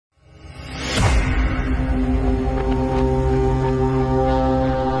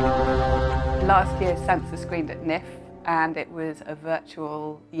year censor screened at NIFFF, and it was a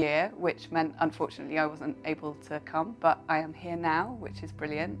virtual year, which meant unfortunately I wasn't able to come, but I am here now, which is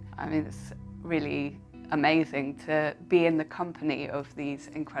brilliant. I mean, it's really amazing to be in the company of these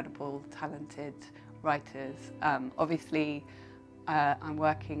incredible, talented writers. Obviously, I'm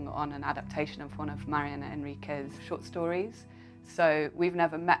working on an adaptation of one of Mariana Enriquez's short stories. So we've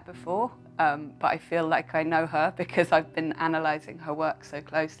never met before, but I feel like I know her because I've been analysing her work so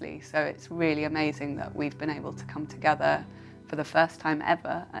closely. So it's really amazing that we've been able to come together for the first time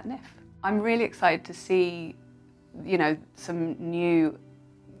ever at NIFFF. I'm really excited to see, you know, some new,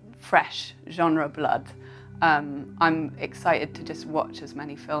 fresh genre blood. I'm excited to just watch as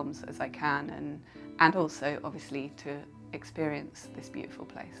many films as I can and also obviously to experience this beautiful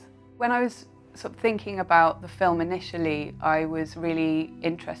place. When I was sort of thinking about the film initially, I was really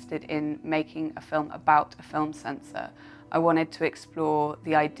interested in making a film about a film censor. I wanted to explore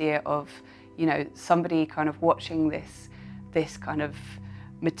the idea of, you know, somebody kind of watching this kind of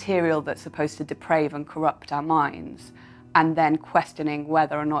material that's supposed to deprave and corrupt our minds, and then questioning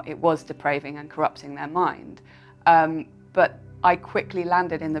whether or not it was depraving and corrupting their mind. But I quickly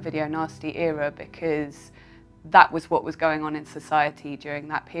landed in the video nasty era because that was what was going on in society during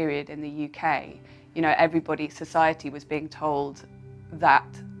that period in the UK. You know, society was being told that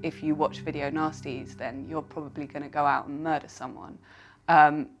if you watch video nasties, then you're probably going to go out and murder someone.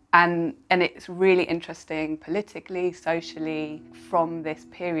 And it's really interesting politically, socially. From this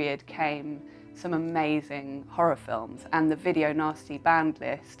period came some amazing horror films, and the video nasty banned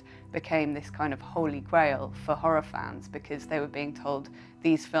list became this kind of holy grail for horror fans because they were being told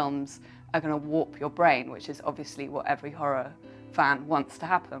these films are going to warp your brain, which is obviously what every horror fan wants to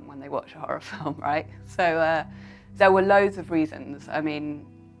happen when they watch a horror film, right? So there were loads of reasons. I mean,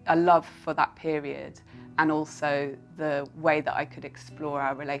 a love for that period and also the way that I could explore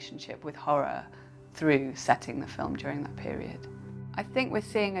our relationship with horror through setting the film during that period. I think we're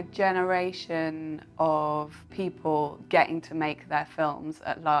seeing a generation of people getting to make their films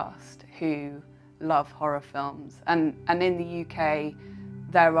at last who love horror films. And in the UK,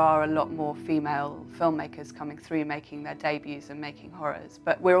 there are a lot more female filmmakers coming through making their debuts and making horrors,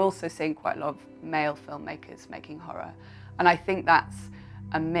 but we're also seeing quite a lot of male filmmakers making horror. And I think that's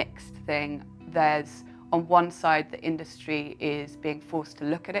a mixed thing. There's, on one side, the industry is being forced to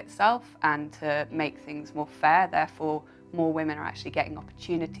look at itself and to make things more fair, therefore more women are actually getting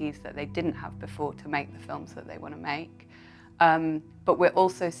opportunities that they didn't have before to make the films that they want to make. But we're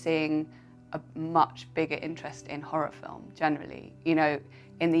also seeing a much bigger interest in horror film generally. You know,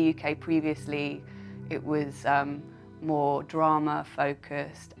 in the UK previously it was more drama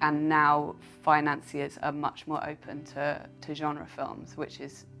focused, and now financiers are much more open to genre films, which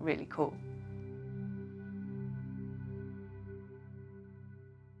is really cool.